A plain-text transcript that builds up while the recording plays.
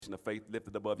of faith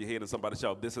lifted above your head, and somebody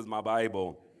shout, "This is my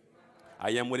Bible. I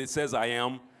am what it says I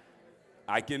am.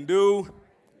 I can do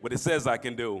what it says I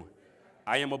can do.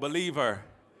 I am a believer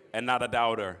and not a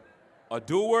doubter, a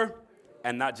doer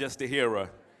and not just a hearer.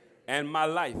 And my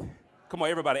life, come on,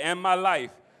 everybody, and my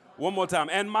life, one more time,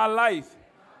 and my life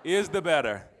is the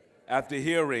better after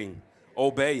hearing,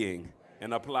 obeying,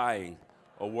 and applying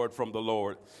a word from the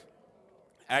Lord."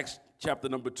 Acts chapter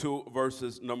number 2,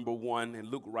 verses number 1, and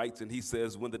Luke writes, and he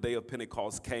says, "When the day of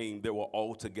Pentecost came, they were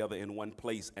all together in one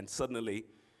place, and suddenly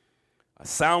a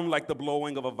sound like the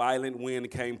blowing of a violent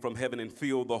wind came from heaven and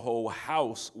filled the whole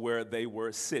house where they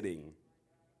were sitting.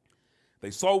 They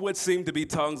saw what seemed to be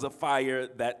tongues of fire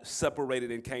that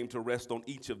separated and came to rest on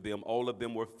each of them. All of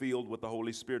them were filled with the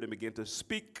Holy Spirit and began to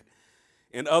speak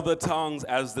in other tongues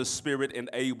as the Spirit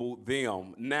enabled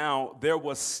them. Now there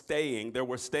were staying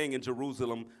in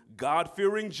Jerusalem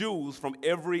God-fearing Jews from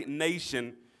every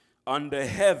nation under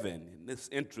heaven. And it's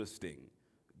interesting.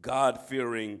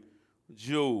 God-fearing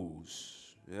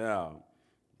Jews. Yeah.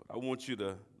 But I want you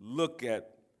to look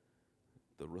at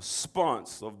the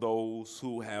response of those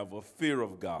who have a fear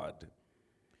of God.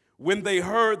 When they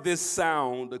heard this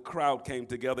sound, the crowd came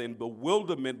together in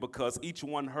bewilderment because each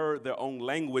one heard their own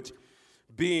language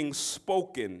being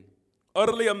spoken.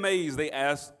 Utterly amazed, they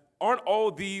asked, "Aren't all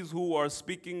these who are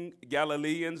speaking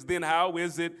Galileans? Then how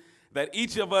is it that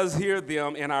each of us hear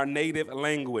them in our native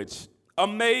language?"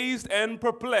 Amazed and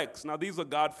perplexed. Now, these are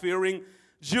God-fearing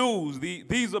Jews.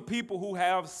 These are people who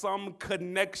have some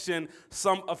connection,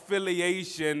 some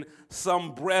affiliation,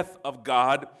 some breath of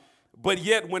God. But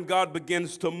yet, when God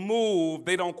begins to move,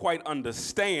 they don't quite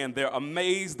understand. They're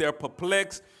amazed, they're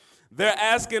perplexed. They're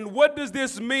asking, what does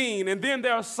this mean? And then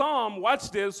there are some, watch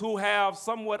this, who have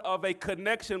somewhat of a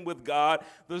connection with God.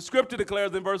 The scripture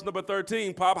declares in verse number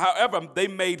 13, however, they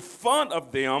made fun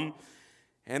of them,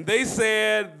 and they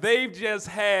said they've just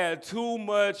had too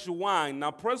much wine.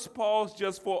 Now, press pause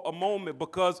just for a moment,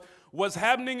 because what's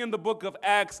happening in the book of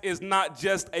Acts is not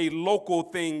just a local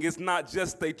thing. It's not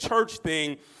just a church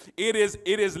thing. It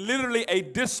is literally a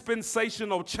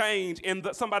dispensational change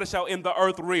somebody shout, in the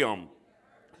earth realm.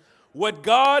 What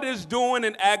God is doing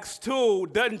in Acts 2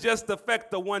 doesn't just affect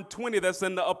the 120 that's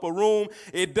in the upper room.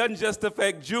 It doesn't just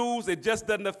affect Jews. It just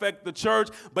doesn't affect the church.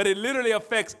 But it literally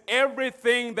affects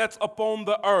everything that's upon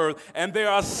the earth. And there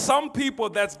are some people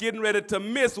that's getting ready to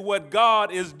miss what God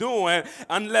is doing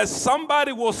unless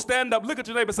somebody will stand up. Look at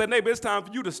your neighbor and say, "Neighbor, it's time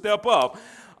for you to step up."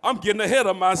 I'm getting ahead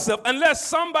of myself. Unless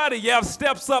somebody,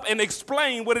 steps up and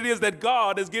explain what it is that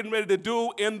God is getting ready to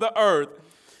do in the earth.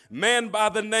 Man by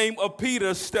the name of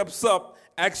Peter steps up,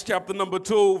 Acts chapter number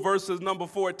 2, verses number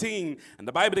 14. And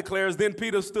the Bible declares, "Then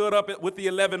Peter stood up with the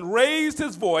 11, raised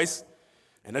his voice,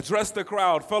 and addressed the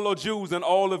crowd, 'Fellow Jews and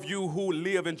all of you who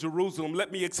live in Jerusalem,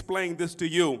 let me explain this to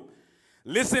you.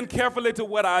 Listen carefully to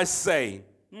what I say.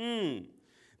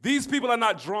 These people are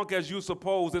not drunk as you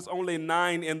suppose. It's only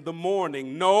 9 in the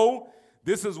morning. No,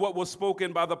 this is what was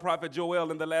spoken by the prophet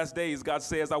Joel in the last days. God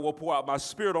says, I will pour out my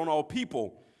spirit on all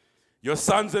people. Your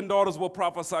sons and daughters will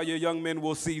prophesy, your young men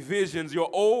will see visions, your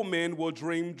old men will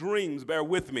dream dreams." Bear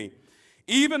with me.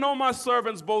 "Even on my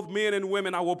servants, both men and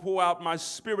women, I will pour out my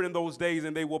spirit in those days,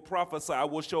 and they will prophesy. I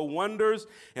will show wonders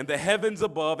in the heavens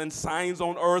above and signs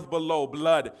on earth below,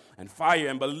 blood and fire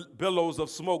and billows of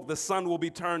smoke. The sun will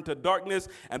be turned to darkness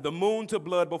and the moon to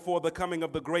blood before the coming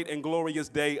of the great and glorious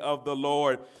day of the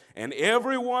Lord. And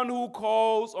everyone who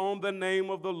calls on the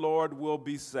name of the Lord will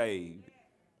be saved."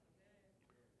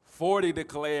 40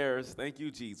 declares, thank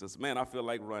you, Jesus. Man, I feel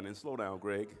like running. Slow down,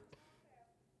 Greg.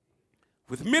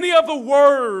 "With many other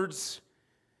words,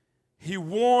 he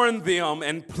warned them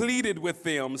and pleaded with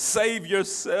them, 'Save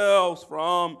yourselves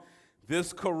from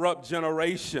this corrupt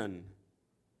generation.'"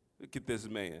 Look at this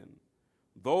man.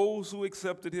 Those who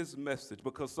accepted his message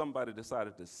because somebody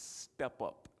decided to step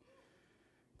up.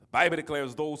 The Bible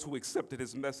declares those who accepted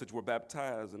his message were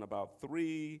baptized, and about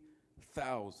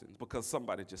 3,000, because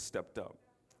somebody just stepped up,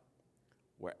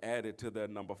 were added to their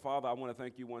number. Father, I want to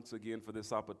thank you once again for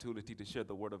this opportunity to share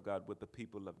the word of God with the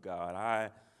people of God.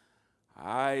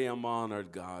 I am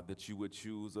honored, God, that you would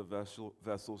choose a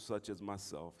vessel such as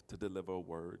myself to deliver a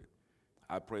word.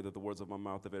 I pray that the words of my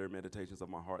mouth, the very meditations of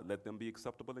my heart, let them be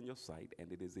acceptable in your sight,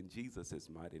 and it is in Jesus'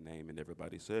 mighty name. And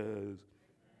everybody says.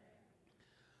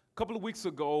 A couple of weeks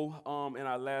ago, in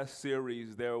our last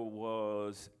series, there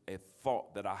was a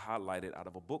thought that I highlighted out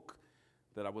of a book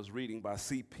that I was reading by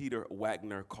C. Peter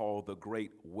Wagner called The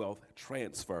Great Wealth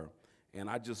Transfer. And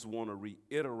I just want to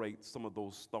reiterate some of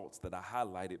those thoughts that I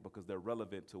highlighted because they're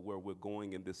relevant to where we're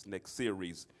going in this next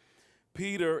series.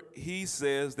 Peter, he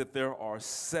says that there are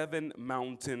 7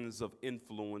 mountains of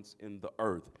influence in the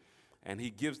earth. And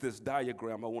he gives this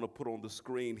diagram I want to put on the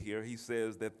screen here. He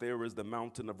says that there is the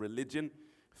mountain of religion,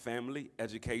 family,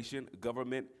 education,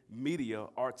 government, media,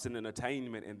 arts and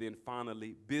entertainment, and then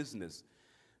finally business.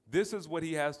 This is what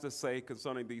he has to say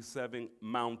concerning these 7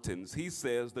 mountains. He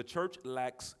says the church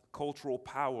lacks cultural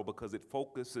power because it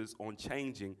focuses on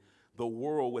changing the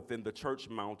world within the church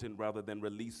mountain rather than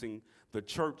releasing the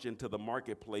church into the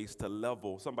marketplace to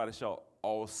level, somebody shout,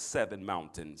 all 7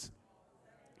 mountains.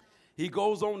 He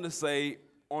goes on to say,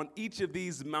 on each of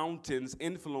these mountains,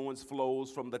 influence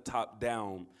flows from the top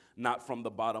down, not from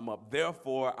the bottom up.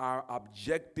 Therefore, our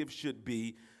objective should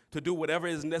be to do whatever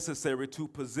is necessary to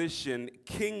position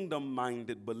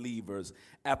kingdom-minded believers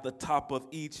at the top of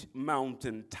each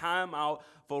mountain. Time out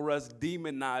for us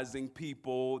demonizing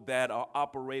people that are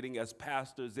operating as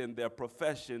pastors in their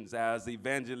professions, as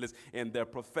evangelists in their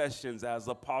professions, as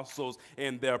apostles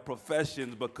in their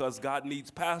professions, because God needs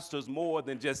pastors more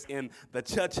than just in the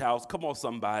church house. Come on,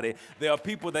 somebody. There are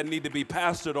people that need to be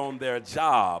pastored on their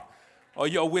job. Are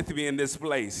you with me in this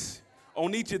place?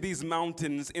 On each of these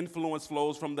mountains, influence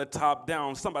flows from the top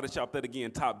down. Somebody shout that again,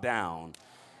 top down.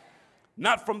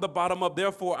 Not from the bottom up.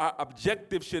 Therefore, our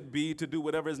objective should be to do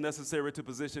whatever is necessary to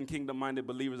position kingdom-minded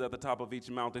believers at the top of each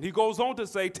mountain. He goes on to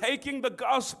say, taking the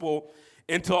gospel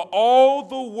into all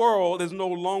the world is no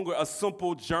longer a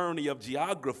simple journey of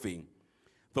geography.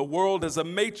 The world is a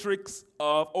matrix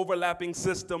of overlapping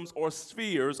systems or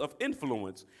spheres of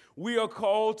influence. We are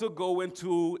called to go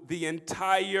into the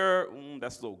entire,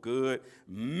 that's so good,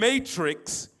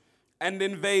 matrix and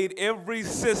invade every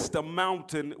system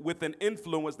mountain with an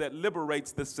influence that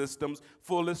liberates the system's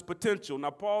fullest potential.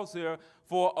 Now pause here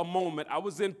for a moment. I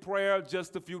was in prayer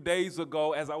just a few days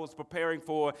ago as I was preparing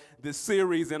for this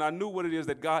series, and I knew what it is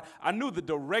that I knew the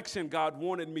direction God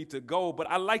wanted me to go, but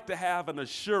I like to have an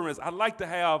assurance. I like to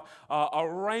have a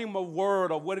rhema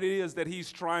word of what it is that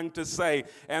he's trying to say.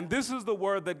 And this is the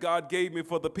word that God gave me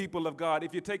for the people of God.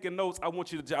 If you're taking notes, I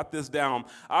want you to jot this down.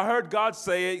 I heard God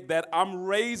say that I'm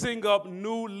raising up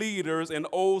new leaders in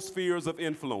old spheres of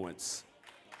influence.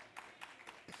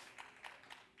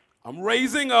 I'm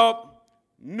raising up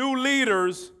new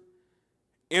leaders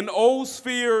in old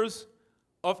spheres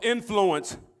of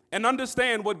influence. And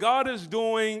understand what God is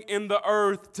doing in the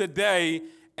earth today,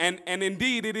 and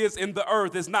indeed it is in the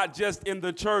earth. It's not just in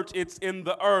the church, it's in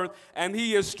the earth. And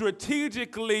he is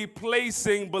strategically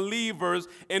placing believers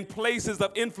in places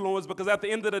of influence, because at the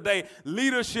end of the day,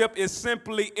 leadership is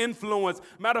simply influence.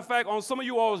 Matter of fact, on some of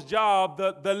you all's job,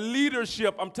 the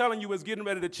leadership, I'm telling you, is getting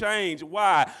ready to change.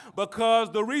 Why?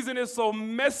 Because the reason it's so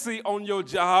messy on your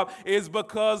job is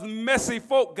because messy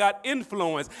folk got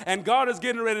influence. And God is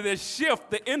getting ready to shift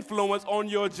the influence on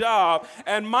your job.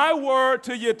 And my word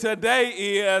to you today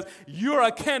is, you're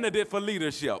a candidate for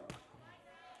leadership.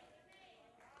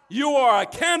 You are a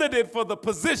candidate for the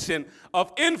position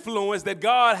of influence that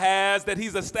God has, that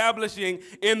he's establishing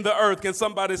in the earth. Can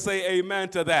somebody say amen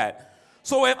to that?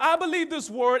 So if I believe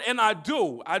this word, and I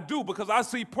do because I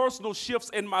see personal shifts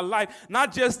in my life,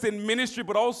 not just in ministry,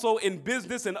 but also in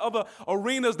business and other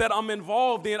arenas that I'm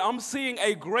involved in. I'm seeing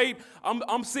a great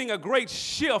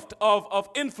shift of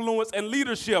influence and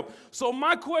leadership. So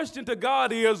my question to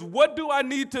God is, what do I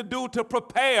need to do to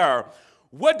prepare?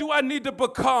 What do I need to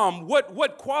become?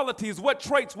 What qualities, what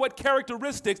traits, what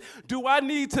characteristics do I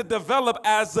need to develop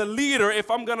as a leader if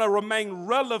I'm going to remain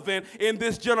relevant in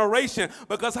this generation?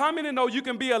 Because how many know you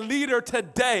can be a leader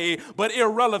today but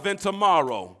irrelevant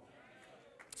tomorrow?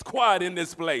 It's quiet in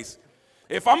this place.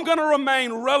 If I'm going to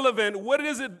remain relevant, what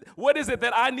is it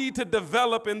that I need to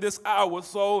develop in this hour?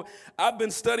 So I've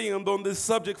been studying on this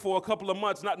subject for a couple of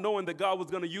months, not knowing that God was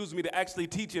going to use me to actually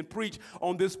teach and preach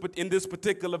on this in this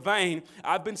particular vein.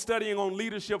 I've been studying on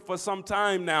leadership for some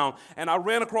time now, and I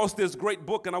ran across this great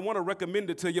book, and I want to recommend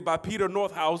it to you, by Peter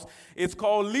Northouse. It's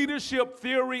called Leadership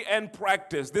Theory and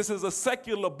Practice. This is a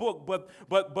secular book,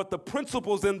 but the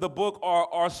principles in the book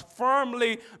are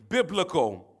firmly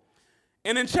biblical.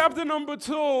 And in chapter number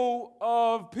 2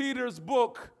 of Peter's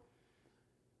book,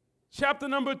 chapter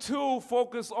number 2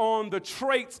 focuses on the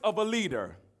traits of a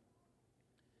leader.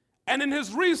 And in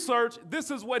his research,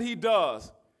 this is what he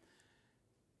does.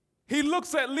 He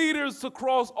looks at leaders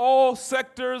across all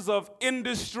sectors of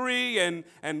industry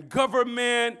and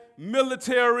government,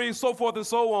 military, so forth and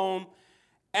so on.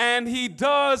 And he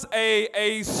does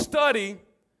a study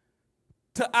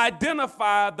to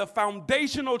identify the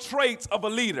foundational traits of a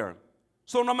leader.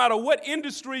 So no matter what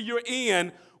industry you're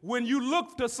in, when you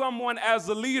look to someone as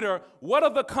a leader, what are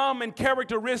the common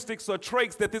characteristics or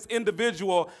traits that this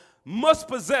individual must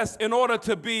possess in order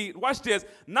to be, watch this,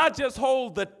 not just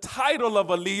hold the title of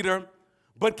a leader,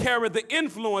 but carry the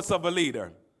influence of a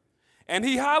leader? And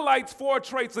he highlights 4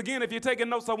 traits. Again, if you're taking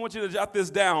notes, I want you to jot this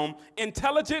down.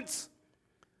 Intelligence,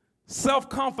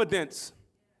 self-confidence,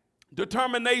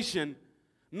 determination.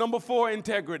 Number 4,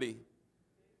 integrity.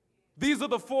 These are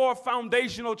the 4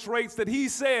 foundational traits that he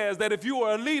says that if you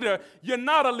are a leader, you're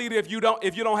not a leader if you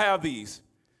don't have these.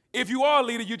 If you are a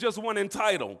leader, you're just one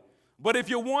entitled. But if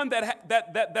you're one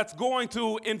that's going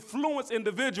to influence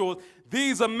individuals,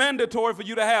 these are mandatory for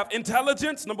you to have.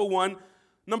 Intelligence, number 1.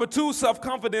 Number 2,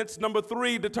 self-confidence. Number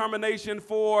 3, determination.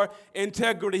 4,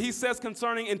 integrity. He says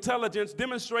concerning intelligence,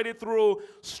 demonstrated through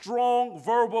strong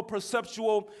verbal,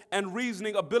 perceptual, and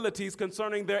reasoning abilities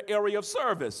concerning their area of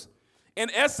service. In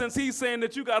essence, he's saying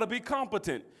that you got to be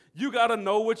competent. You got to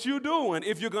know what you're doing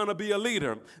if you're going to be a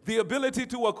leader. The ability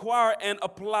to acquire and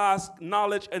apply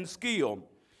knowledge and skill.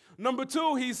 Number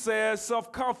 2, he says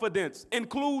self-confidence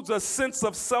includes a sense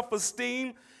of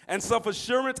self-esteem and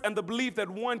self-assurance and the belief that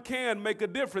one can make a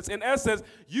difference. In essence,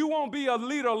 you won't be a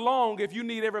leader long if you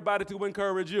need everybody to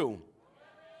encourage you.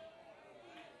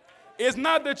 It's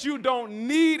not that you don't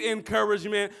need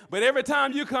encouragement, but every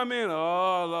time you come in,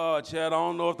 oh, Lord, Chad, I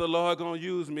don't know if the Lord going to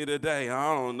use me today.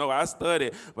 I don't know. I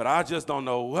studied, but I just don't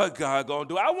know what God going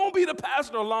to do. I won't be the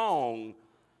pastor long.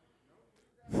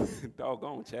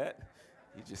 Doggone, Chad.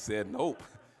 He just said nope.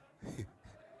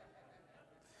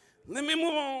 Let me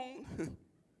move on.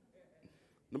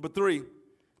 Number 3,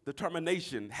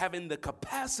 determination, having the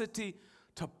capacity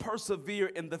to persevere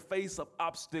in the face of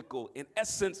obstacle. In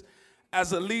essence,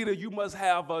 as a leader, you must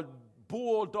have a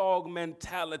bulldog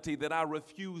mentality that I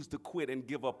refuse to quit and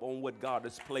give up on what God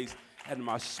has placed in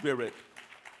my spirit.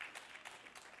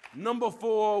 Number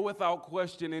 4, without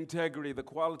question, integrity, the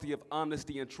quality of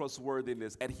honesty and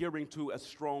trustworthiness, adhering to a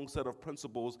strong set of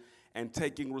principles and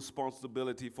taking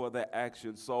responsibility for their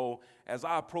actions. So as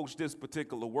I approached this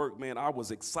particular work, man, I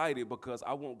was excited because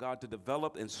I want God to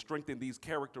develop and strengthen these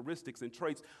characteristics and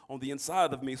traits on the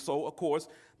inside of me. So, of course,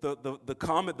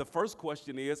 the first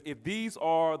question is, if these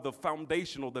are the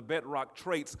foundational, the bedrock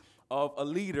traits of a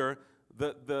leader,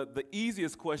 the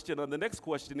easiest question, or the next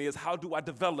question is, how do I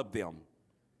develop them?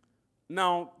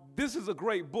 Now, this is a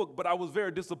great book, but I was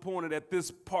very disappointed at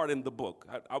this part in the book.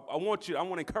 I want to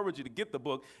encourage you to get the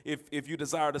book if you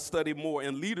desire to study more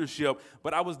in leadership,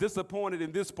 but I was disappointed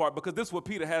in this part because this is what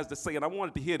Peter has to say, and I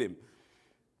wanted to hit him.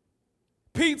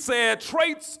 Pete said,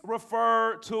 traits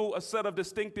refer to a set of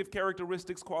distinctive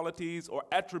characteristics, qualities, or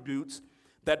attributes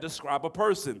that describe a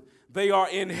person. They are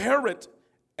inherent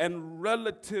and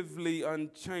relatively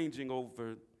unchanging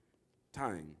over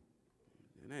time.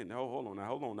 Hold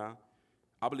on now.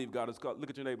 I believe God is called. Look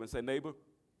at your neighbor and say, neighbor,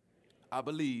 I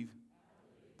believe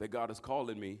that God is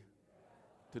calling me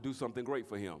to do something great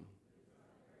for him.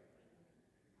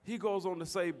 He goes on to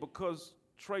say, because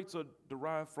traits are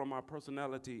derived from our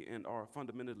personality and are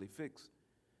fundamentally fixed,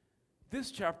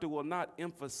 this chapter will not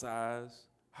emphasize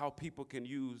how people can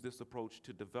use this approach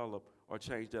to develop or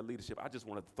change their leadership. I just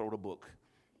wanted to throw the book,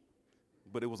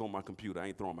 but it was on my computer. I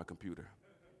ain't throwing my computer.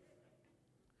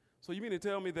 So you mean to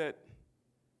tell me that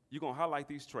you're going to highlight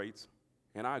these traits,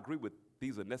 and I agree with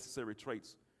these are necessary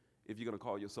traits if you're going to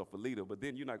call yourself a leader, but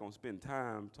then you're not going to spend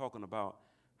time talking about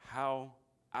how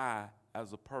I,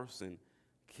 as a person,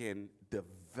 can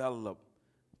develop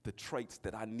the traits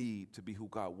that I need to be who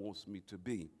God wants me to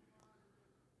be.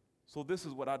 So this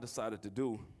is what I decided to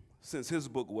do. Since his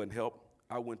book wouldn't help,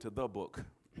 I went to the book.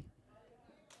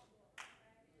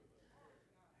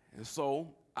 And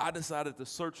so I decided to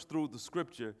search through the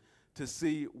scripture to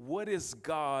see what is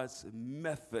God's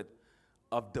method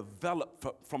of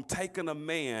from taking a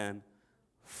man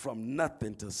from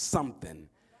nothing to something.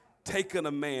 Taking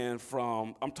a man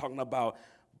from, I'm talking about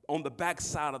on the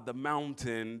backside of the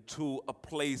mountain to a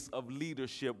place of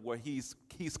leadership where he's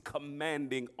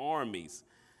commanding armies.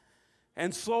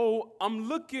 And so I'm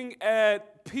looking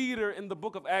at Peter in the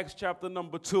book of Acts chapter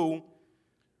number 2.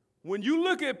 When you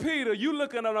look at Peter, you're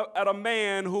looking at a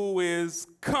man who is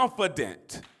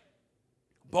confident,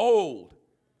 bold,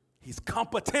 he's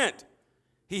competent,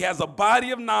 he has a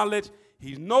body of knowledge,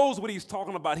 he knows what he's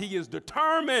talking about, he is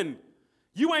determined.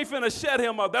 You ain't finna shut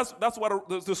him up. That's what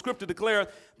the scripture declares.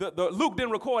 Luke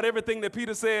didn't record everything that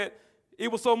Peter said. It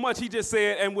was so much he just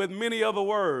said, and with many other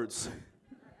words.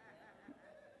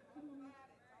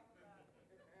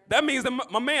 That means that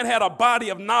my man had a body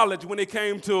of knowledge when it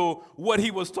came to what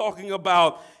he was talking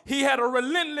about. He had a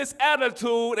relentless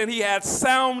attitude and he had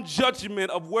sound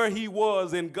judgment of where he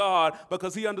was in God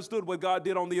because he understood what God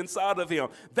did on the inside of him.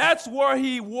 That's where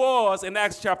he was in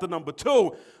Acts chapter number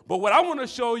 2. But what I want to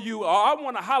show you, or I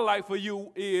want to highlight for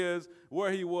you, is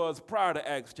where he was prior to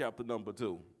Acts chapter number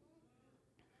 2.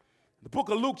 The book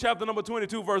of Luke chapter number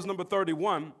 22, verse number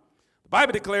 31. The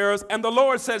Bible declares, and the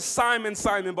Lord said, Simon,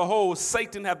 Simon, behold,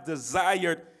 Satan hath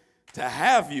desired to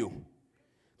have you,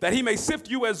 that he may sift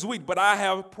you as wheat. But I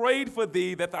have prayed for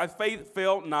thee that thy faith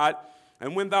fail not,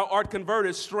 and when thou art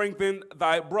converted, strengthen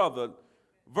thy brother.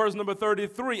 Verse number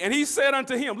 33. And he said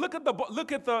unto him, look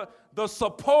at the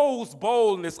supposed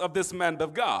boldness of this man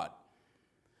of God.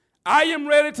 I am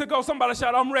ready to go. Somebody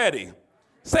shout, I'm ready.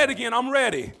 Say it again, I'm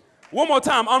ready. One more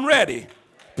time, I'm ready.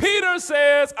 Peter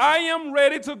says, I am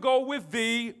ready to go with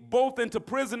thee, both into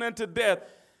prison and to death.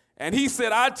 And he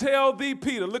said, I tell thee,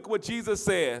 Peter, look what Jesus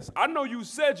says. I know you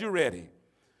said you're ready.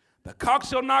 The cock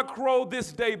shall not crow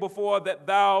this day before that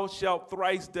thou shalt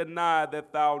thrice deny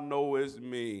that thou knowest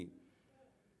me.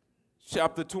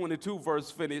 Chapter 22,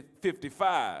 verse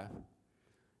 55.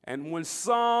 And when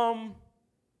some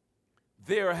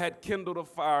there had kindled a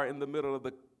fire in the middle of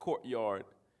the courtyard,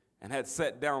 and had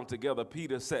sat down together,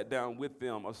 Peter sat down with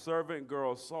them. A servant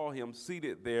girl saw him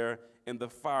seated there in the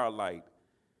firelight.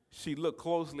 She looked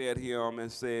closely at him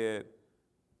and said,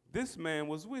 this man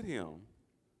was with him.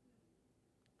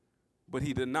 But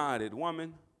he denied it.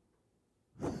 Woman,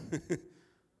 I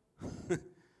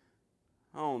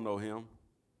don't know him.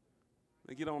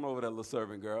 Like, you don't know that little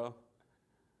servant girl.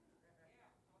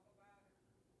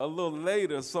 A little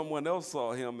later, someone else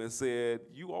saw him and said,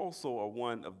 you also are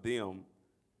one of them.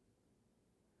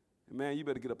 Man, you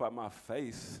better get up out my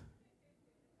face.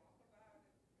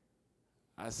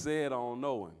 I said, I don't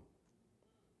know him.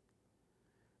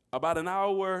 About an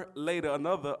hour later,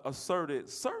 another asserted,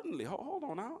 certainly, hold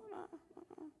on now.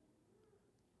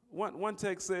 One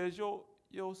text says,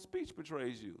 your speech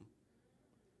betrays you.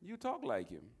 You talk like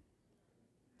him.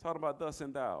 Talking about thus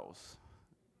and thous.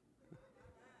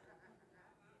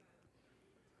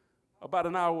 About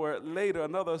an hour later,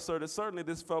 another asserted, certainly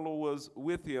this fellow was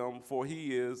with him, for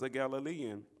he is a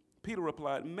Galilean. Peter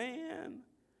replied, man,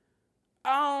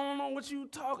 I don't know what you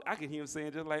talking. I can hear him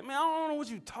saying just like, man, I don't know what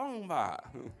you talking about.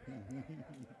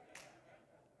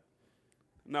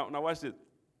 Now watch this.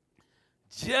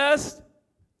 Just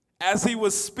as he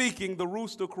was speaking, the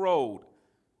rooster crowed.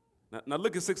 Now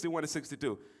look at 61 and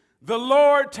 62. The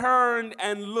Lord turned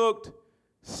and looked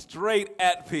straight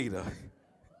at Peter.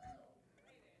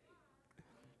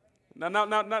 Now,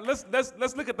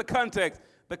 let's look at the context.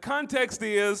 The context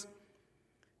is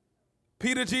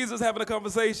Peter, Jesus having a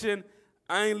conversation.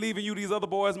 I ain't leaving you. These other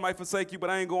boys might forsake you, but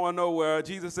I ain't going nowhere.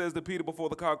 Jesus says to Peter before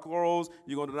the cock crows,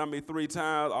 you're going to deny me 3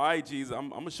 times. All right, Jesus,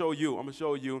 I'm going to show you. I'm going to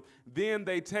show you. Then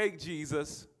they take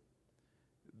Jesus.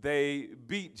 They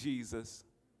beat Jesus.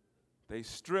 They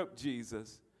strip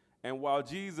Jesus. And while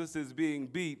Jesus is being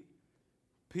beat,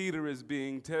 Peter is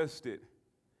being tested.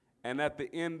 And at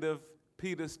the end of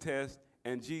Peter's test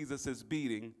and Jesus'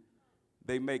 beating,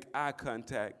 they make eye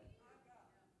contact.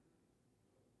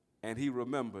 And he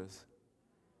remembers,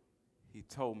 he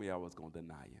told me I was going to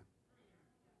deny him.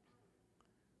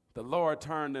 The Lord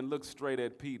turned and looked straight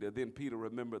at Peter. Then Peter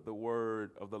remembered the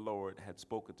word of the Lord had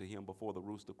spoken to him before the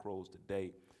rooster crows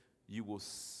today. You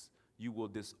will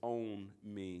disown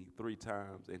me 3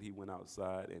 times. And he went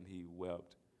outside and he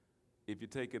wept. If you're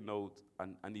taking notes,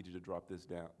 I need you to jot this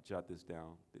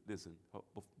down. Listen,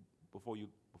 before you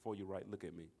write, look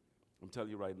at me. I'm telling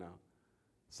you right now,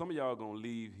 some of y'all are going to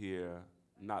leave here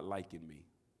not liking me.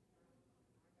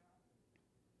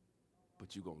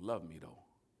 But you're going to love me, though.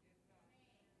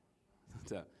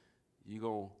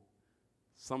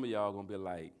 Some of y'all are going to be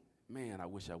like, man, I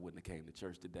wish I wouldn't have came to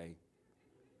church today.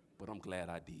 But I'm glad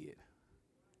I did.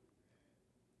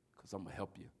 Because I'm going to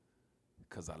help you.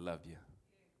 Because I love you.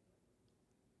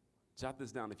 Jot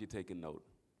this down if you're taking note.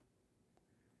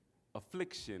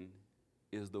 Affliction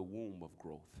is the womb of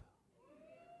growth.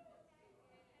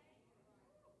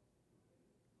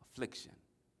 Affliction.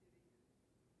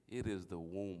 It is the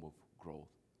womb of growth.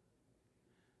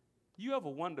 You ever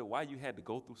wonder why you had to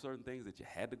go through certain things that you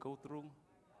had to go through?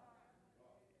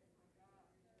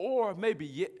 Or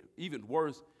maybe even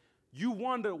worse, you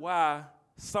wonder why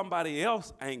somebody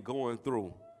else ain't going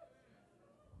through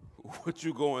what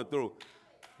you going through.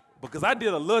 Because I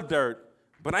did a little dirt,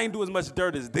 but I ain't do as much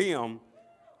dirt as them.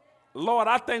 Lord,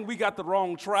 I think we got the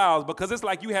wrong trials because it's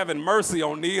like you having mercy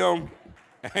on them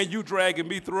and you dragging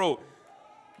me through.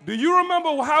 Do you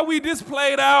remember how we just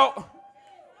played out?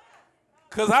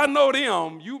 Because I know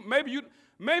them.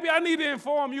 Maybe I need to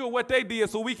inform you of what they did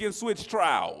so we can switch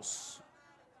trials.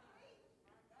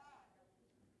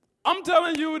 I'm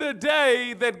telling you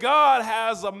today that God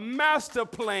has a master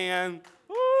plan.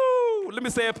 Ooh, let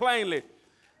me say it plainly.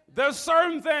 There's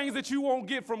certain things that you won't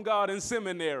get from God in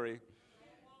seminary.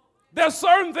 There's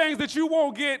certain things that you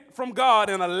won't get from God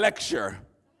in a lecture.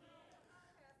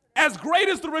 As great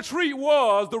as the retreat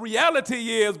was, the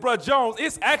reality is, Brother Jones,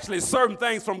 it's actually certain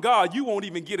things from God you won't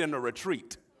even get in a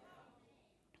retreat.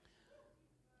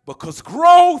 Because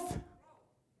growth,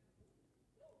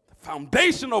 the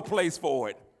foundational place for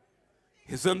it,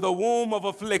 is in the womb of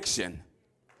affliction.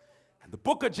 And the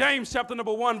book of James, chapter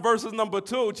number 1, verses number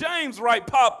 2, James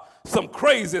pop some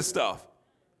crazy stuff.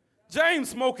 James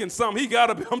smoking something. He got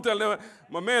to be, I'm telling you,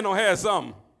 my man don't have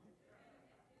something.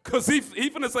 Because he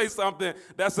finna say something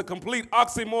that's a complete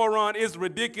oxymoron. It's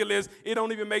ridiculous. It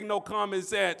don't even make no common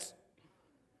sense.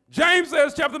 James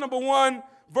says, chapter number 1,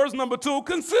 verse number 2,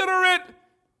 consider it.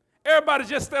 Everybody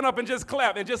just stand up and just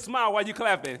clap and just smile while you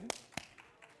clapping.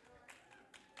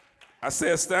 I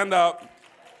said stand up,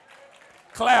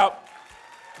 clap.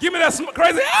 Give me that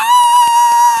crazy,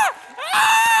 ah!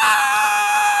 Ah!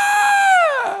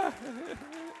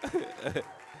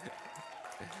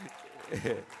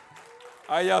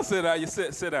 All right, y'all sit down. You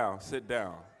sit down. Sit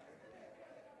down.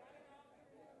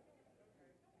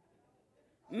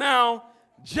 Now,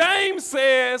 James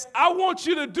says, I want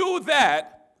you to do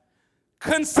that.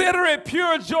 Consider it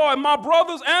pure joy, my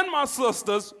brothers and my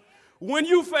sisters, when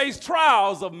you face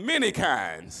trials of many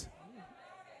kinds.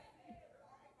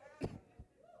 I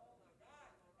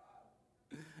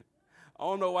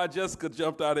don't know why Jessica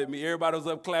jumped out at me. Everybody was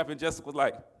up clapping. Jessica was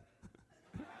like,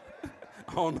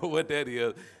 I don't know what that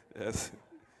is.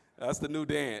 That's the new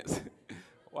dance.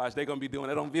 Watch, they're going to be doing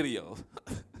that on videos.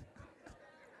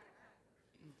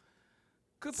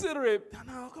 Consider it.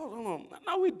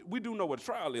 Now we do know what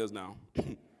trial is now.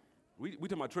 we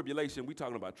talking about tribulation. We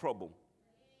talking about trouble.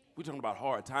 We talking about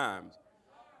hard times.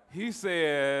 He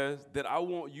says that I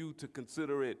want you to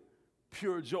consider it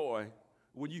pure joy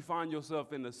when you find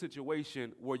yourself in a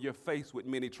situation where you're faced with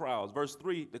many trials. Verse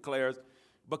 3 declares,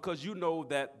 because you know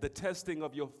that the testing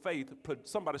of your faith,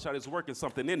 somebody shout, is working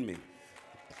something in me.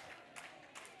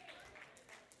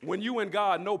 When you and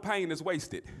God, no pain is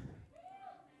wasted.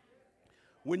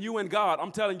 When you and God,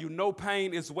 I'm telling you, no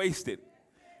pain is wasted.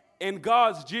 In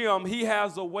God's gym, he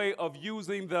has a way of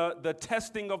using the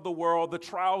testing of the world, the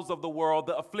trials of the world,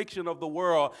 the affliction of the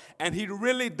world, and he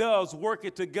really does work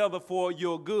it together for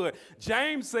your good.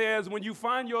 James says when you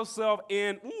find yourself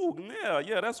in,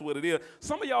 that's what it is.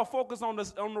 Some of y'all focus on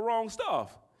the wrong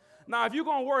stuff. Now, if you're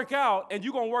going to work out, and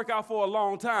you're going to work out for a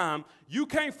long time, you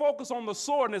can't focus on the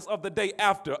soreness of the day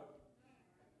after.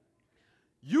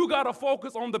 You got to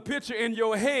focus on the picture in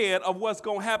your head of what's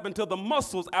going to happen to the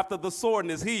muscles after the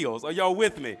soreness heals. Are y'all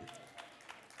with me?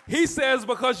 He says,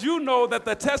 because you know that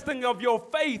the testing of your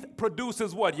faith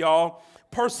produces what, y'all?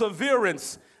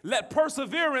 Perseverance. Let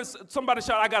perseverance, somebody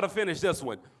shout, I got to finish this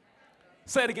one.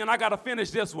 Say it again, I got to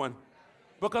finish this one.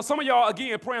 Because some of y'all,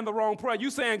 again, praying the wrong prayer. You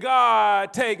saying,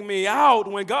 God, take me out,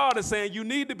 when God is saying you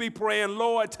need to be praying,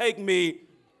 Lord, take me.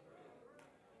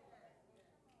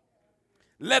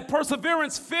 Let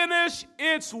perseverance finish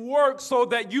its work so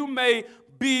that you may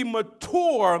be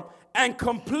mature and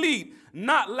complete,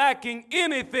 not lacking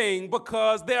anything,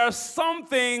 because there are some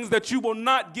things that you will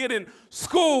not get in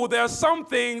school. There are some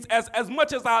things, as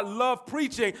much as I love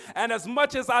preaching and as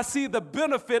much as I see the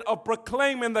benefit of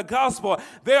proclaiming the gospel,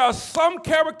 there are some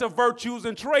character virtues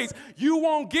and traits you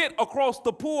won't get across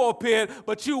the pulpit,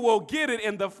 but you will get it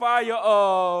in the fire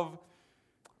of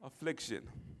affliction.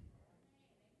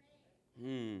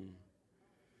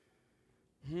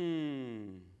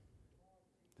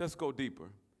 Let's go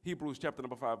deeper. Hebrews chapter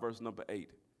number 5, verse number 8.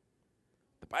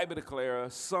 The Bible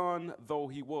declares, son though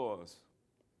he was,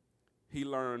 he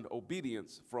learned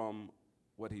obedience from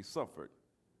what he suffered.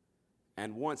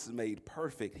 And once made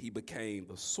perfect, he became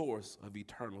the source of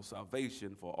eternal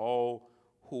salvation for all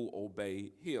who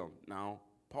obey him. Now,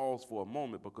 pause for a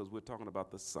moment, because we're talking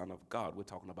about the Son of God. We're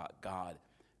talking about God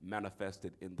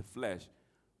manifested in the flesh.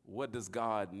 What does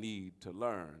God need to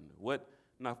learn?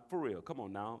 Now, for real, come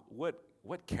on now.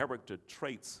 What character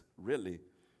traits really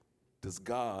does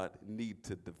God need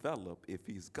to develop if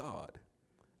he's God?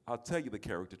 I'll tell you the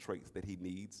character traits that he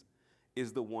needs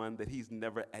is the one that he's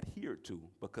never adhered to,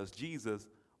 because Jesus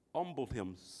humbled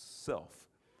himself.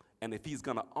 And if he's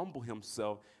going to humble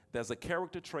himself, there's a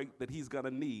character trait that he's going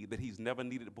to need that he's never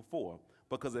needed before.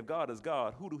 Because if God is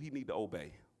God, who do he need to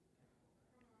obey?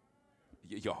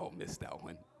 Y'all missed that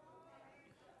one.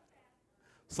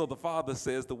 So the Father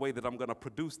says the way that I'm going to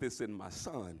produce this in my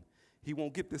Son, he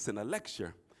won't get this in a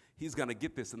lecture. He's going to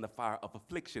get this in the fire of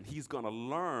affliction. He's going to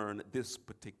learn this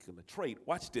particular trait.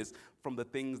 Watch this, from the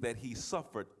things that he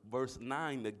suffered. Verse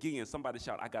 9 again. Somebody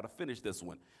shout, I got to finish this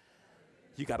one.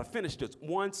 You got to finish this.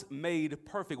 Once made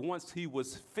perfect, once he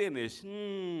was finished,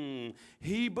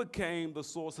 he became the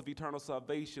source of eternal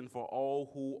salvation for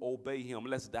all who obey him.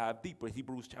 Let's dive deeper.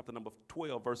 Hebrews chapter number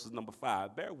 12, verses number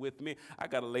 5. Bear with me. I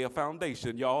got to lay a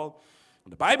foundation, y'all.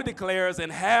 The Bible declares,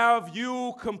 and have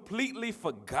you completely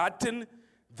forgotten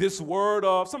this word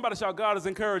of, somebody shout, God is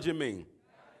encouraging me.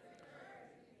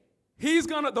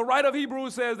 The writer of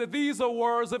Hebrews says that these are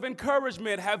words of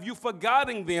encouragement. Have you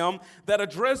forgotten them, that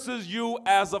addresses you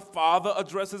as a father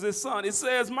addresses his son? It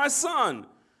says, my son,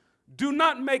 do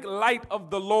not make light of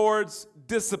the Lord's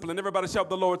discipline. Everybody shout,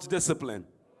 the Lord's discipline.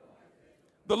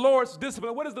 The Lord's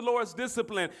discipline. What is the Lord's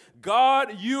discipline?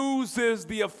 God uses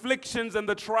the afflictions and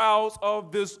the trials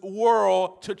of this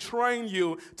world to train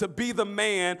you to be the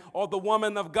man or the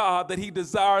woman of God that he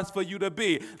desires for you to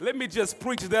be. Let me just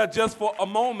preach that just for a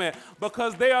moment,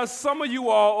 because there are some of you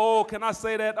all, can I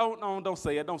say that? Oh, no, don't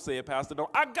say it. Don't say it, Pastor. Don't.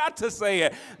 I got to say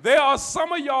it. There are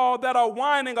some of y'all that are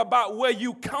whining about where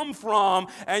you come from,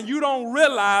 and you don't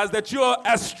realize that you're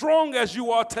as strong as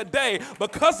you are today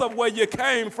because of where you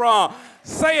came from.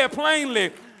 Say it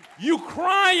plainly, you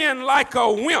crying like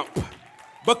a wimp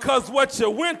because what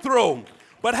you went through.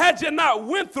 But had you not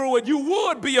went through it, you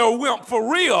would be a wimp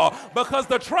for real, because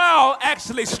the trial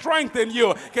actually strengthened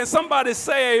you. Can somebody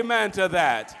say amen to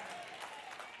that?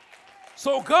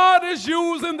 So God is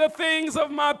using the things of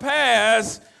my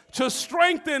past to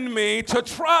strengthen me, to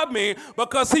try me,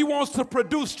 because he wants to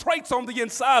produce traits on the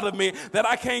inside of me that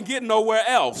I can't get nowhere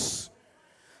else.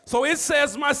 So it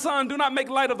says, my son, do not make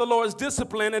light of the Lord's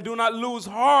discipline, and do not lose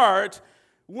heart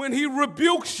when he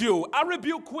rebukes you. I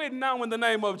rebuke quitting now in the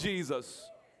name of Jesus.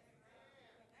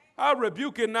 I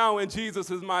rebuke it now in Jesus'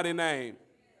 mighty name.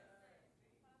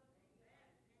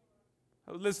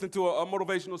 I was listening to a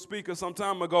motivational speaker some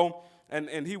time ago,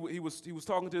 and he was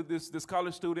talking to this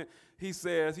college student. He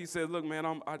says, look,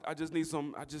 man, I just need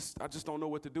some. I just don't know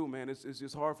what to do, man. It's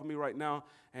just hard for me right now,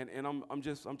 and I'm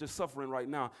just suffering right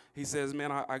now. He says,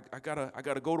 man, I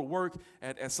gotta go to work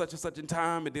at such and such a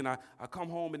time, and then I come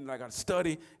home and I gotta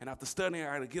study, and after studying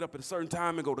I gotta get up at a certain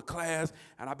time and go to class,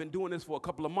 and I've been doing this for a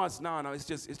couple of months now, and it's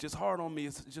just hard on me.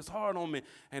 It's just hard on me.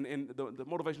 And the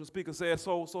motivational speaker said,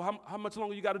 so how much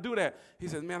longer you got to do that? He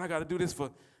says, man, I got to do this for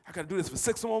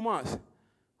 6 more months.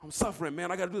 I'm suffering,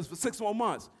 man. I got to do this for 6 more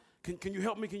months. Can you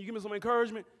help me? Can you give me some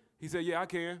encouragement? He said, yeah, I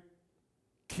can.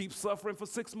 Keep suffering for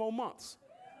 6 more months.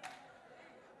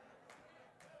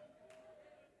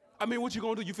 I mean, what you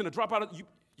gonna do? You finna drop out?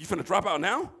 You finna drop out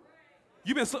now?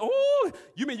 You've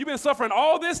been suffering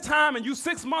all this time, and you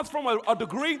 6 months from a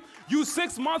degree. You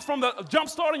 6 months from the jump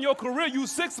start in your career. You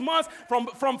 6 months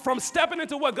from stepping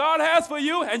into what God has for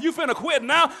you, and you finna quit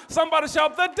now. Somebody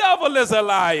shout, the devil is a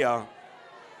liar.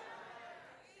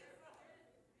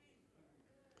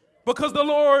 Because the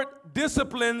Lord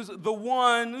disciplines the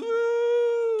one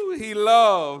he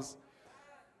loves.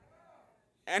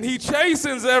 And he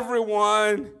chastens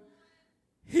everyone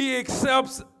he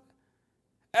accepts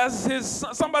as his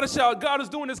son. Somebody shout, God is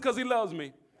doing this because he loves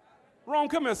me. Rome,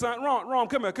 come here, son. Rome,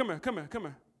 come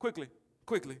here. Quickly.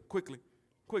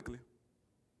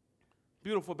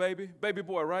 Beautiful baby. Baby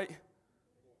boy, right?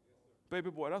 Baby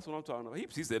boy, that's what I'm talking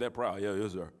about. He said that proud. Yeah,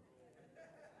 yes, sir.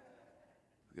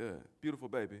 Yeah, beautiful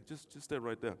baby. Just stay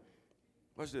right there.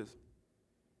 Watch this.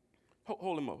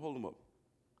 Hold him up.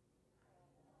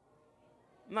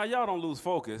 Now, y'all don't lose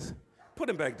focus. Put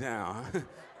him back down.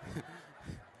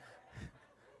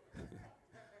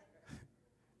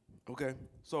 Okay,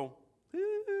 so,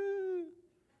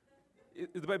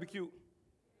 is the baby cute?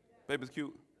 Baby's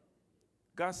cute.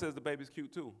 God says the baby's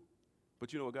cute too.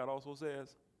 But you know what God also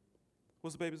says?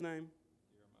 What's the baby's name?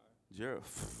 Jeremiah.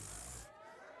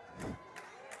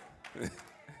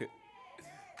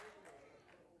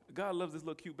 God loves this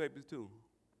little cute baby too.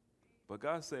 But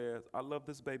God says, I love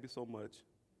this baby so much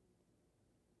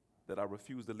that I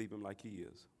refuse to leave him like he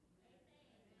is.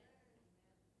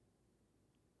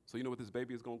 So you know what this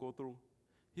baby is going to go through?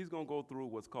 He's going to go through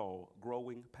what's called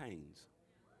growing pains.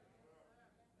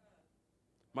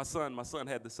 My son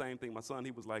had the same thing. My son,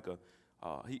 he was like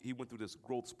he went through this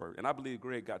growth spurt. And I believe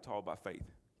Greg got tall by faith.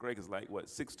 Greg is like,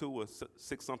 6'2" or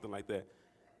 6 something like that.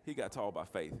 He got tall by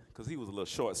faith because he was a little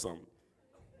short something.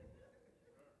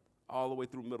 All the way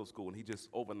through middle school, and he just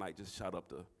overnight just shot up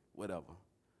to whatever.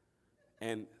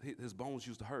 And his bones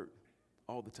used to hurt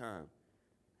all the time.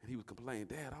 And he was complaining,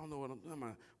 Dad, I don't know what I'm doing.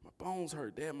 My bones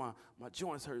hurt, Dad. My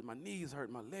joints hurt, my knees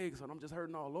hurt, my legs hurt. I'm just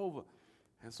hurting all over.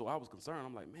 And so I was concerned.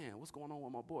 I'm like, man, what's going on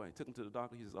with my boy? I took him to the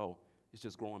doctor. He says, oh, it's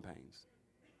just growing pains.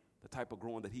 The type of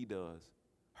growing that he does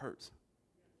hurts.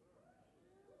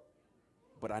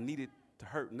 But I need it to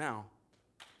hurt now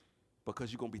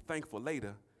because you're going to be thankful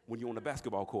later when you're on the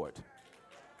basketball court.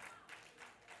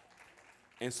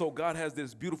 And so God has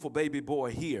this beautiful baby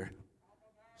boy here,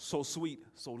 so sweet,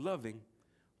 so loving,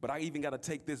 but I even got to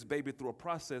take this baby through a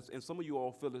process, and some of you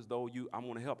all feel as though I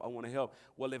want to help.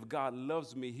 Well, if God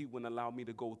loves me, he wouldn't allow me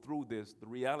to go through this. The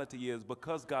reality is,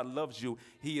 because God loves you,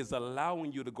 he is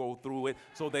allowing you to go through it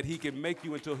so that he can make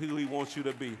you into who he wants you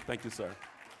to be. Thank you, sir.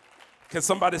 Can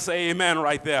somebody say amen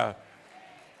right there?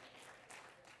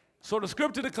 So the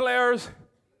scripture declares,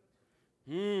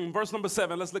 verse number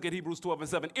 7, let's look at Hebrews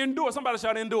 12:7. Endure. Somebody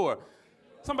shout endure.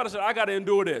 Somebody shout, I got to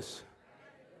endure this.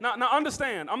 Now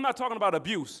understand, I'm not talking about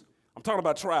abuse. I'm talking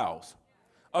about trials.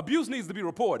 Abuse needs to be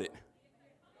reported.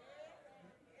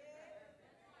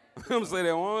 I'm going to say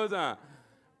that one more time.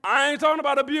 I ain't talking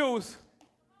about abuse.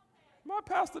 My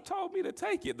pastor told me to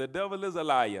take it. The devil is a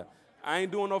liar. I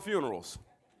ain't doing no funerals.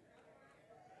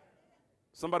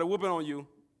 Somebody whooping on you,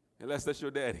 unless that's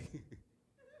your daddy.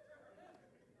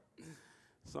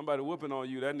 Somebody whooping on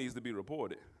you, that needs to be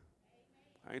reported.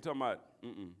 I ain't talking about,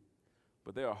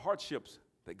 But there are hardships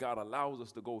that God allows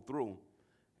us to go through,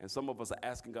 and some of us are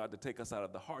asking God to take us out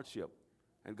of the hardship,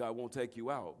 and God won't take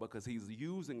you out because he's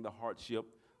using the hardship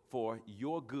for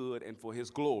your good and for his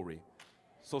glory.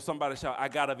 So somebody shout, I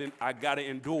gotta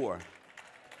endure.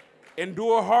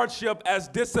 Endure hardship as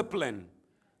discipline.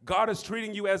 God is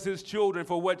treating you as his children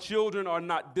for what children are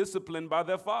not disciplined by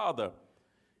their father.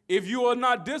 If you are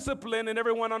not disciplined and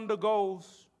everyone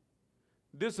undergoes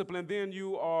discipline, then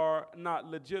you are not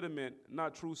legitimate,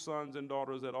 not true sons and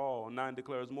daughters at all. 9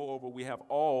 declares, moreover, we have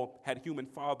all had human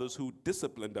fathers who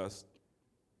disciplined us,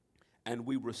 and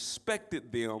we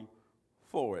respected them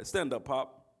for it. Stand up,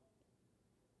 Pop.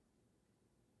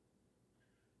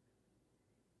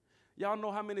 Y'all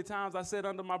know how many times I said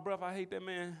under my breath, I hate that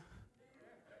man?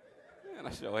 Man,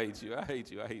 I sure hate you. I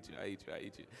hate you. I hate you. I hate you. I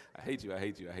hate you. I hate you. I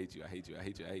hate you. I hate you. I hate you. I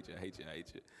hate you. I hate you. I hate you. I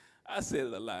hate you. I said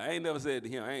it a lot. I ain't never said to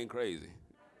him, I ain't crazy.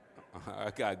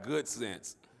 I got good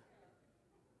sense.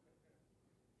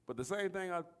 But the same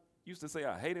thing I used to say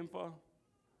I hate him for,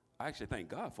 I actually thank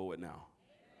God for it now.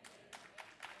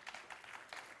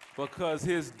 Because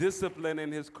his discipline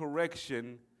and his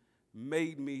correction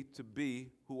made me to be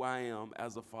who I am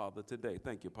as a father today.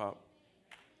 Thank you, Pop.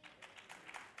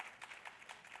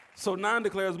 So 9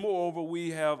 declares, moreover,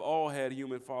 we have all had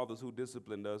human fathers who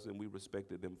disciplined us, and we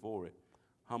respected them for it.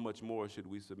 How much more should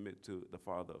we submit to the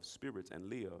Father of spirits and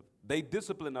live? They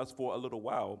discipline us for a little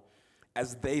while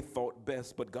as they thought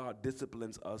best, but God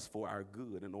disciplines us for our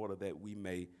good in order that we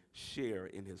may share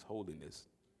in his holiness.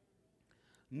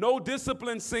 No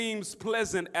discipline seems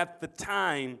pleasant at the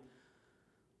time,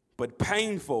 but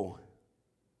painful.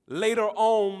 Later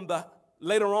on,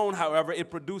 however, it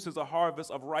produces a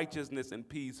harvest of righteousness and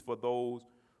peace for those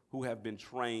who have been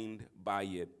trained by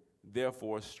it.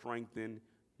 Therefore, strengthen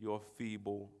your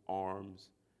feeble arms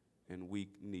and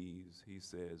weak knees, he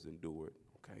says, endure it.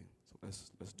 Okay, so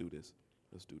let's do this.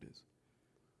 Let's do this.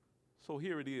 So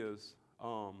here it is.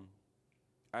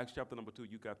 Acts chapter number 2,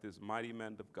 you got this mighty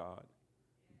man of God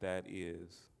that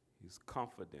he's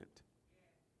confident,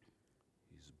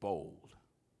 he's bold,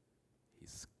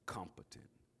 he's competent,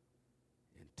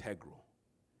 integral.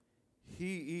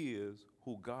 He is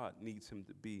who God needs him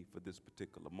to be for this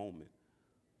particular moment,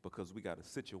 because we got a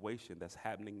situation that's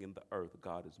happening in the earth.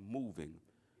 God is moving,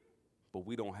 but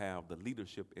we don't have the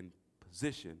leadership in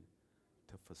position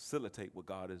to facilitate what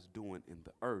God is doing in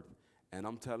the earth. And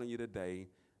I'm telling you today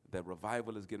that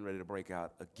revival is getting ready to break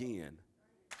out again.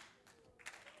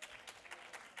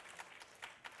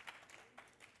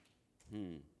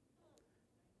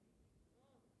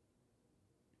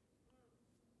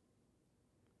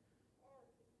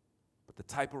 But the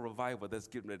type of revival that's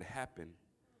getting ready to happen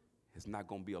is not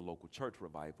going to be a local church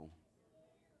revival.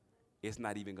 It's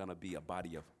not even going to be a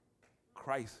body of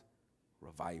Christ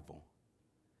revival.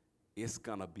 It's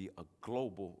going to be a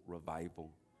global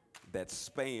revival that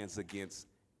spans against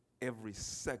every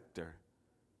sector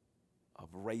of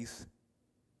race,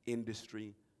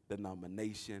 industry,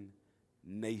 denomination,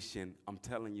 nation. I'm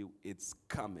telling you, it's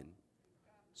coming.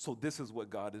 So this is what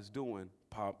God is doing,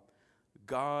 Pop.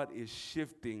 God is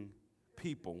shifting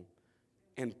people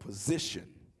in position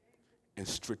and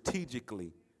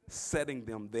strategically setting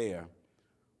them there,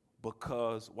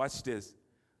 because, watch this,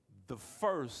 the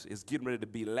first is getting ready to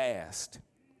be last.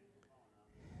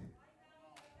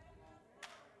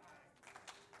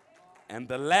 And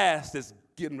the last is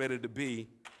getting ready to be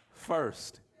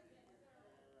first.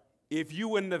 If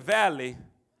you in the valley,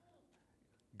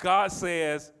 God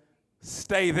says,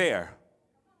 stay there.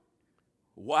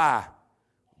 Why?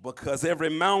 Because every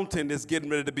mountain is getting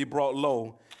ready to be brought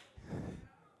low.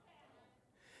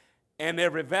 And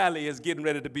every valley is getting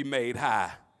ready to be made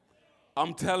high.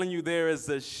 I'm telling you, there is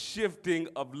a shifting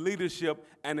of leadership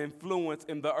and influence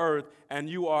in the earth, and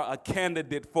you are a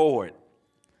candidate for it.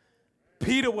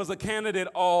 Peter was a candidate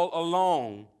all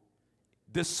along,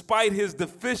 despite his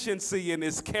deficiency in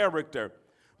his character.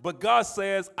 But God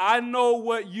says, I know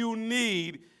what you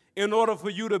need in order for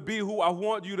you to be who I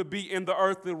want you to be in the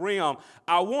earthly realm.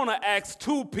 I want to Acts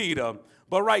 2 Peter,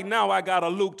 but right now I got a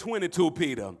Luke 22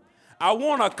 Peter. I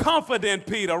want a confident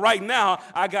Peter. Right now,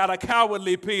 I got a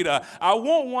cowardly Peter. I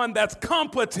want one that's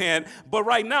competent, but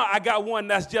right now, I got one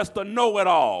that's just a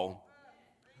know-it-all.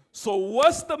 So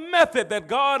what's the method that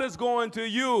God is going to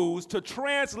use to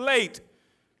translate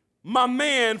my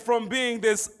man from being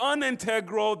this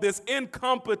unintegral, this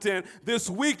incompetent, this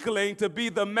weakling to be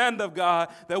the man of God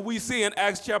that we see in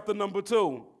Acts chapter number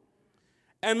 2?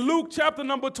 And Luke chapter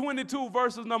number 22,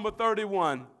 verses number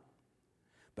 31.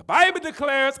 The Bible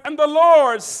declares, and the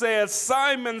Lord said,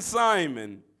 Simon,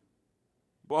 Simon,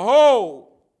 behold,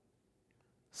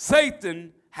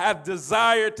 Satan hath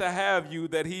desired to have you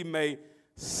that he may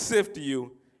sift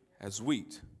you as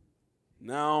wheat.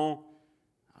 Now,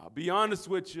 I'll be honest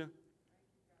with you.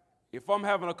 If I'm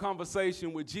having a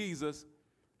conversation with Jesus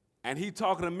and he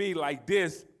talking to me like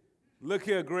this, look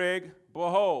here, Greg,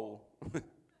 behold.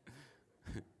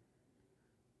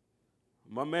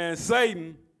 My man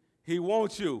Satan, he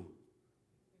wants you.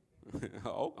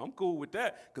 Oh, I'm cool with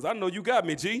that because I know you got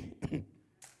me, G.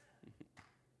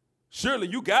 Surely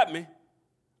you got me.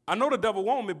 I know the devil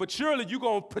wants me, but surely you're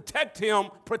going to protect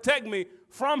me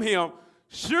from him.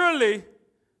 Surely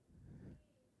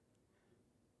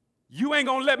you ain't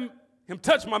going to let him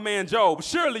touch my man Job.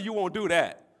 Surely you won't do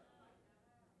that.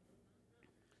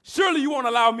 Surely you won't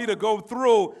allow me to go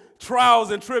through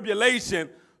trials and tribulation.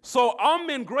 So I'm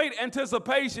in great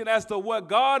anticipation as to what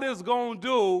God is going to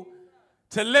do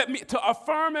to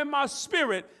affirm in my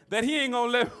spirit that he ain't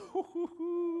going to let,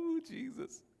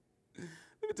 Jesus. Let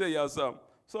me tell y'all something.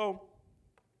 So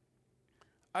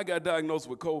I got diagnosed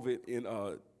with COVID in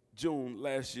June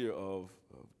last year of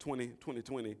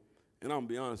 2020, and I'm going to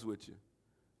be honest with you.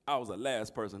 I was the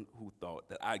last person who thought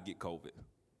that I'd get COVID.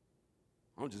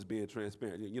 I'm just being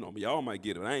transparent. You know, y'all might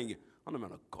get it, but I'm the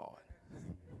man of God.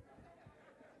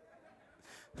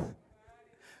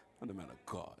 I'm the man of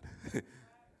God. I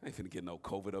ain't finna get no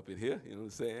COVID up in here, you know what I'm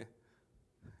saying?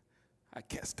 I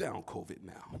cast down COVID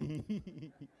now.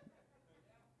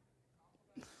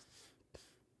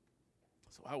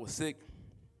 So I was sick.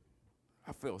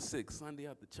 I felt sick Sunday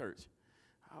after church.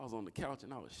 I was on the couch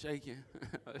and I was shaking.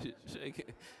 I was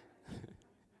shaking.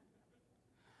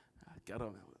 I got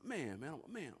up, man.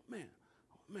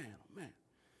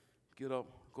 Get up,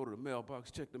 go to the mailbox,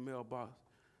 check the mailbox.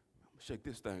 Shake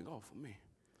this thing off for me.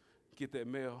 Get that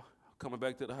mail, coming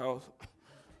back to the house.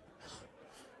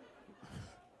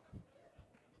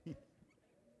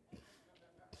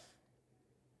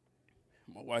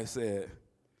 My wife said,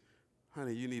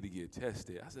 honey, you need to get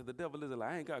tested. I said, the devil is a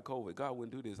lie. I ain't got COVID. God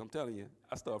wouldn't do this. I'm telling you.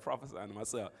 I started prophesying to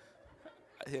myself.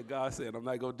 I hear God saying, I'm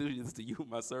not going to do this to you,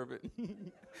 my servant.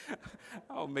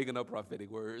 I was making up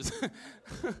prophetic words.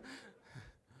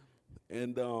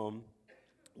 And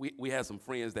we had some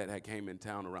friends that had came in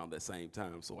town around that same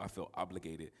time, so I felt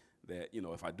obligated that, you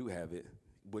know, if I do have it,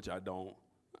 which I don't,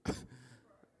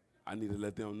 I need to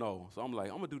let them know. So I'm like,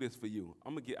 I'm going to do this for you.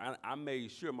 I made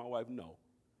sure my wife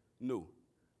knew.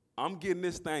 I'm getting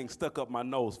this thing stuck up my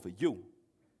nose for you.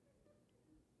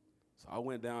 So I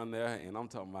went down there, and I'm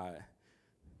talking about,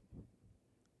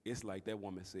 it's like that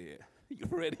woman said, you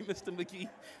ready, Mr. McGee?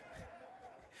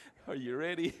 Are you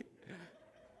ready?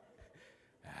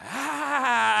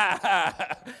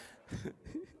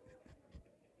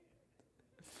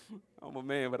 I'm a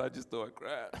man, but I just started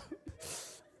crying.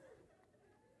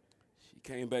 She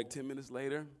came back 10 minutes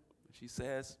later. She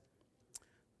says,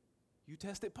 you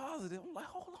tested positive. I'm like,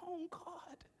 hold on,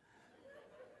 God.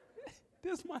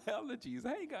 This my allergies.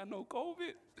 I ain't got no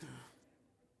COVID.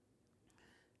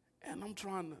 And I'm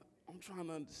trying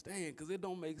to understand because it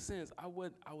don't make sense. I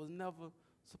was never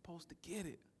supposed to get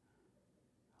it.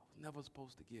 Never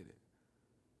supposed to get it.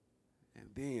 And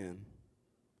then,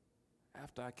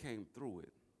 after I came through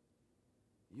it,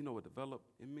 you know what developed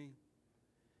in me?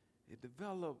 It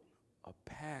developed a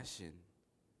passion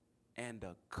and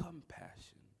a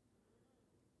compassion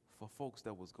for folks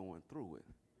that was going through it.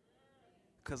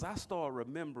 Because I started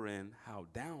remembering how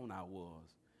down I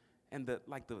was And the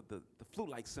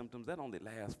flu-like symptoms, that only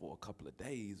lasts for a couple of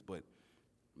days, but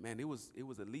man, it was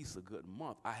at least a good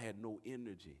month. I had no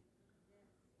energy.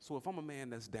 So if I'm a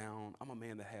man that's down, I'm a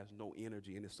man that has no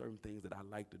energy, and there's certain things that I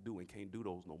like to do and can't do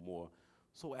those no more.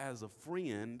 So as a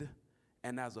friend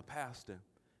and as a pastor,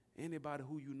 anybody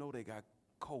who you know they got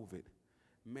COVID,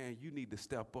 man, you need to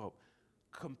step up.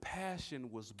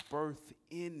 Compassion was birthed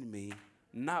in me,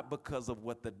 not because of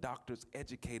what the doctors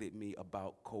educated me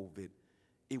about COVID.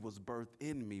 It was birthed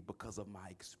in me because of my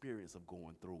experience of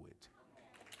going through it.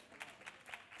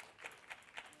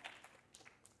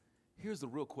 Here's the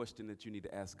real question that you need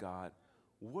to ask God.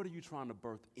 What are you trying to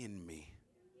birth in me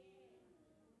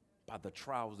by the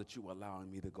trials that you're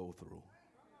allowing me to go through?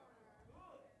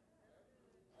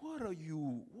 What are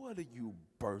you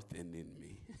birthing in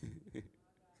me?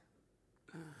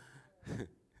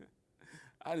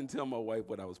 I didn't tell my wife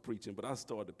what I was preaching, but I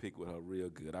started to pick with her real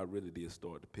good. I really did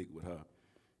start to pick with her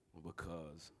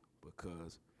because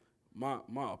my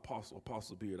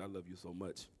Apostle Beard, I love you so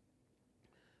much.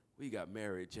 We got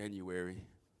married January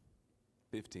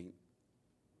 15th,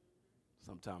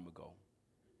 some time ago,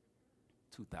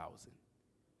 2000.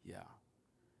 Yeah.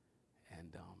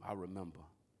 And I remember,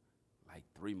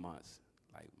 3 months,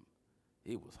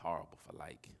 it was horrible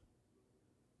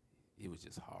it was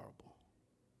just horrible.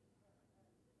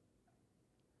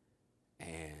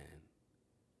 And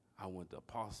I went to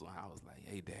Apostle, and I was like,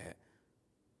 hey, Dad,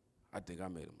 I think I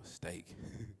made a mistake.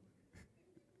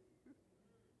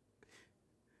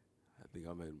 I think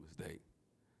I made a mistake.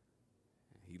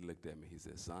 And he looked at me, he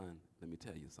said, son, let me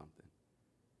tell you something.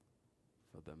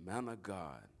 For the man of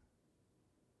God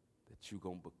that you're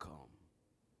going to become,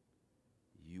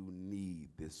 you need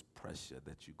this pressure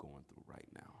that you're going through right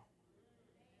now.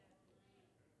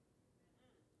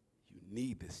 You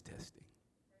need this testing.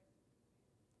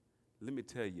 Let me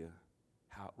tell you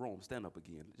how, Rome, stand up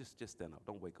again. Just stand up.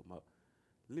 Don't wake them up.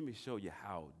 Let me show you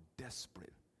how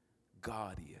desperate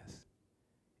God is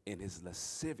in his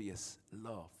lascivious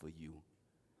love for you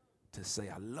to say,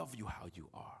 I love you how you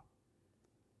are,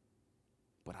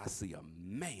 but I see a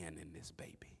man in this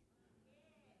baby,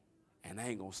 and I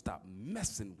ain't going to stop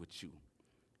messing with you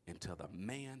until the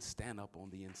man stand up on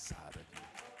the inside of you.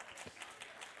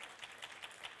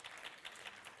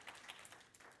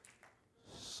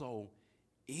 So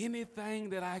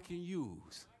anything that I can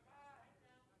use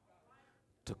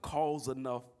to cause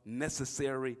enough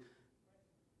necessary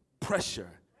pressure,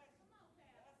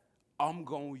 I'm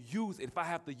going to use it. If I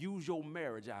have to use your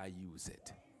marriage, I use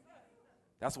it.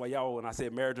 That's why y'all, when I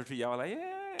said marriage retreat, y'all like,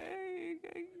 hey.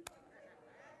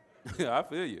 I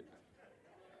feel you.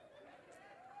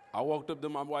 I walked up to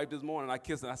my wife this morning, I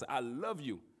kissed her, and I said, I love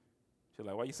you. She's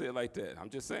like, why you say it like that?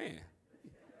 I'm just saying.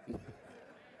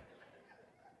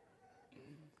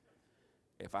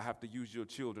 If I have to use your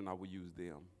children, I will use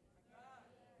them.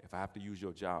 If I have to use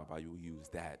your job, I will use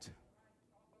that.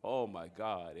 Oh my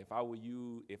God, if I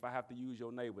have to use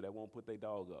your neighbor that won't put their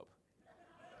dog up,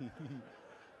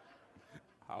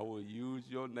 I will use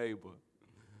your neighbor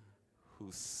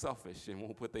who's selfish and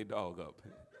won't put their dog up.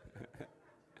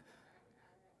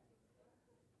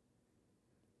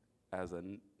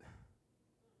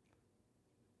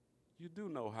 You do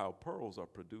know how pearls are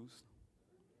produced.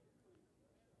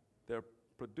 They're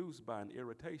produced by an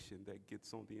irritation that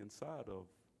gets on the inside of,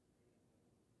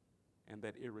 and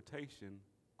that irritation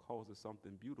causes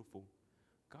something beautiful.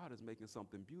 God is making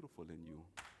something beautiful in you.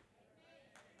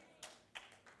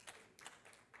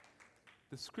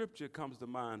 The scripture comes to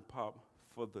mind, Pop,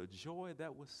 for the joy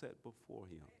that was set before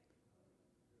him.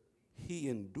 He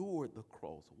endured the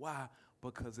cross. Why?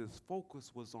 Because his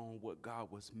focus was on what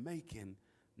God was making,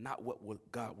 not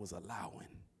what God was allowing.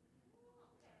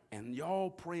 And y'all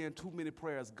praying too many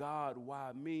prayers, God,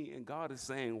 why me? And God is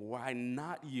saying, why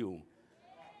not you?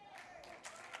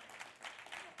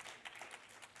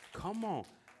 Come on.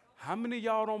 How many of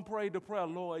y'all don't pray the prayer,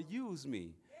 Lord, use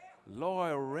me?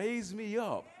 Lord, raise me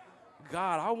up.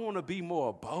 God, I want to be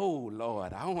more bold,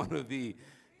 Lord. I want to be.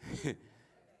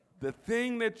 The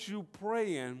thing that you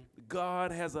praying,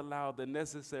 God has allowed the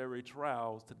necessary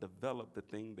trials to develop the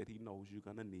thing that he knows you're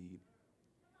going to need.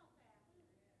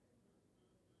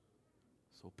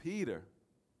 So Peter,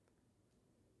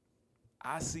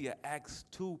 I see an Acts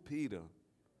 2 Peter,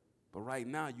 but right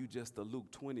now you just a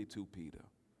Luke 22 Peter.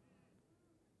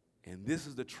 And this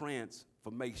is the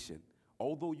transformation.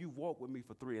 Although you've walked with me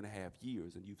for 3.5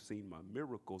 years and you've seen my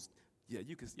miracles, yeah,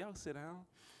 y'all sit down.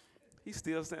 He's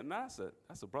still saying, that's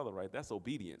a brother, right? That's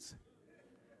obedience.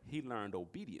 He learned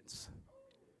obedience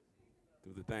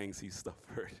through the things he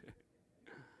suffered.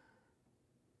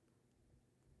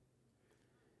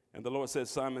 And the Lord said,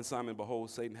 Simon, Simon,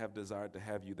 behold, Satan have desired to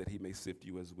have you that he may sift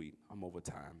you as wheat. I'm over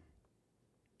time.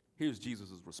 Here's Jesus'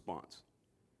 response.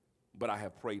 But I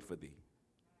have prayed for thee.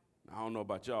 Now, I don't know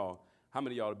about y'all. How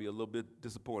many of y'all would be a little bit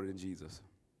disappointed in Jesus?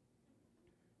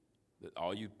 That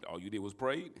all you did was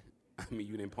pray? I mean,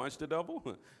 you didn't punch the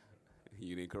devil?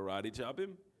 You didn't karate chop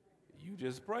him? You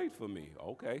just prayed for me.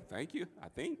 Okay, thank you, I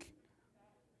think.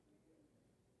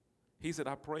 He said,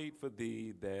 I prayed for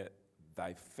thee that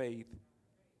thy faith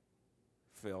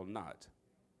fail not.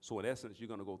 So in essence, you're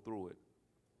going to go through it,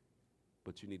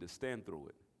 but you need to stand through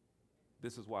it.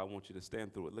 This is why I want you to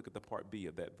stand through it. Look at the part B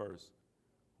of that verse.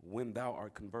 When thou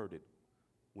art converted,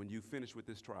 when you finish with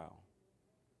this trial,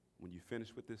 when you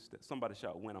finish with this, somebody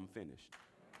shout, when I'm finished.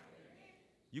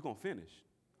 You're going to finish.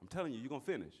 I'm telling you, you're going to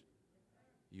finish.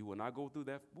 You will not go through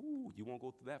that. You won't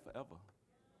go through that forever.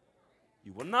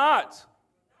 You will not.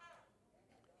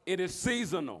 It is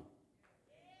seasonal,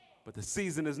 but the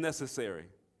season is necessary.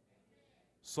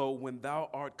 So when thou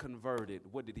art converted,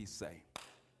 what did he say?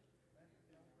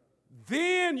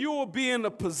 Then you will be in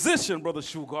a position, Brother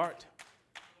Shugart,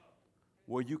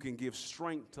 where you can give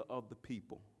strength to other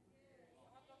people.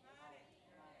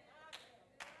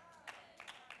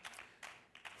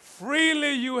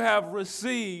 Freely you have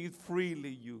received, freely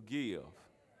you give.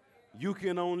 You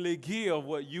can only give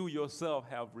what you yourself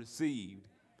have received.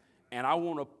 And I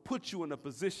want to put you in a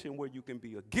position where you can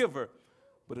be a giver.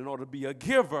 But in order to be a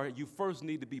giver, you first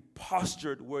need to be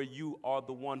postured where you are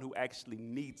the one who actually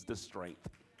needs the strength.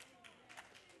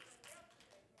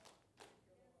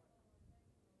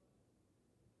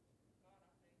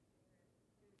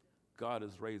 God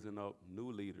is raising up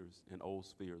new leaders in old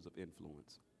spheres of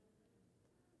influence.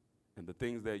 And the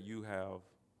things that you have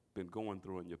been going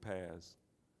through in your past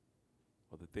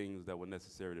are the things that were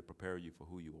necessary to prepare you for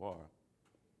who you are.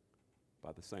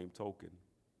 By the same token,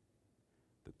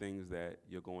 the things that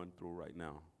you're going through right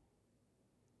now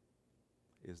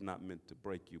is not meant to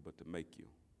break you, but to make you.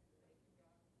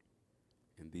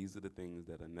 And these are the things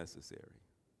that are necessary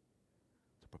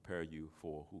to prepare you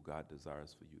for who God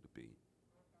desires for you to be.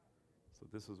 So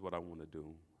this is what I want to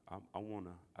do.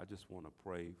 I just want to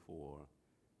pray for,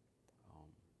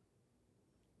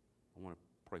 I want to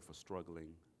pray for struggling,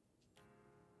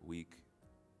 weak,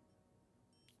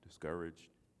 discouraged.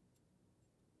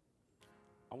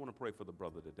 I want to pray for the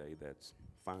brother today that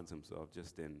finds himself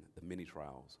just in the many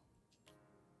trials.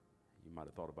 You might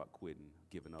have thought about quitting,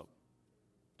 giving up,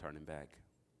 turning back.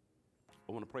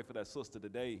 I want to pray for that sister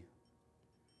today.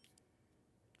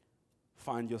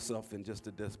 Find yourself in just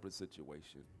a desperate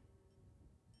situation.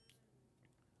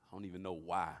 I don't even know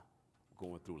why I'm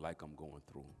going through like I'm going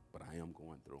through, but I am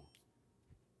going through.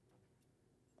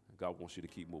 God wants you to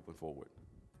keep moving forward.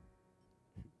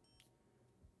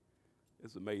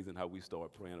 It's amazing how we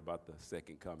start praying about the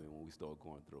second coming when we start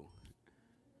going through.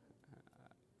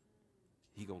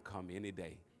 He gonna come any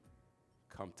day.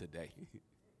 Come today.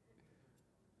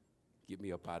 Get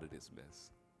me up out of this mess.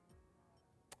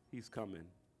 He's coming,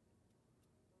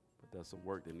 but there's some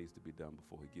work that needs to be done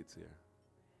before he gets here,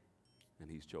 and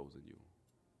he's chosen you.